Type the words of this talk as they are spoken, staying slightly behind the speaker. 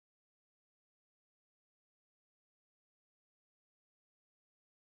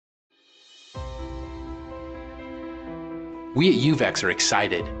We at Uvex are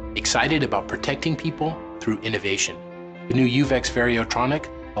excited about protecting people through innovation. The new Uvex Variotronic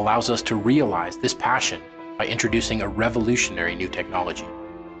allows us to realize this passion by introducing a revolutionary new technology.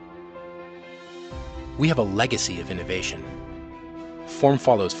 We have a legacy of innovation. Form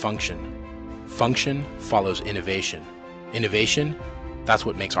follows function. Function follows innovation. Innovation, that's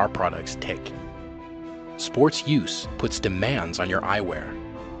what makes our products tick. Sports use puts demands on your eyewear.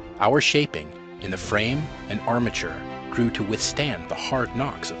 Our shaping in the frame and armature grew to withstand the hard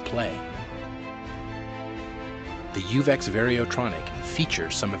knocks of play. The Uvex Variotronic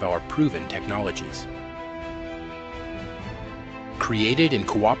features some of our proven technologies. Created in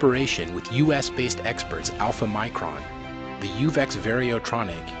cooperation with US-based experts Alpha Micron, the Uvex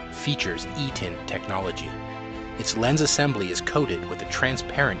Variotronic features E-tint technology. Its lens assembly is coated with a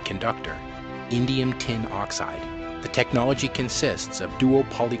transparent conductor, indium tin oxide. The technology consists of dual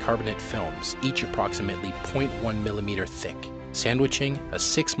polycarbonate films, each approximately 0.1 millimeter thick, sandwiching a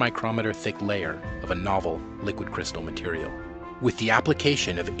 6 micrometer thick layer of a novel liquid crystal material. With the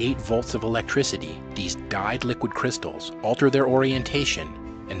application of 8 volts of electricity, these dyed liquid crystals alter their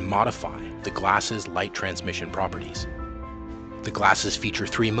orientation and modify the glass's light transmission properties. The glasses feature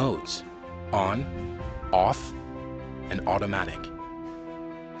 3 modes: on, off, and automatic.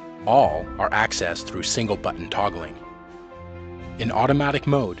 All are accessed through single button toggling. In automatic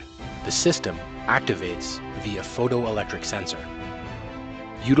mode, the system activates via photoelectric sensor.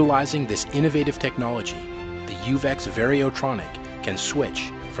 Utilizing this innovative technology, the Uvex Variotronic can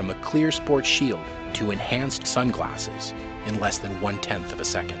switch from a clear sports shield to enhanced sunglasses in less than 1/10 of a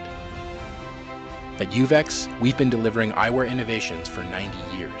second. At Uvex, we've been delivering eyewear innovations for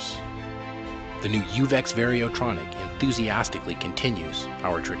 90 years. The new Uvex Variotronic enthusiastically continues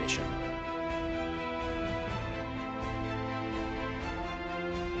our tradition.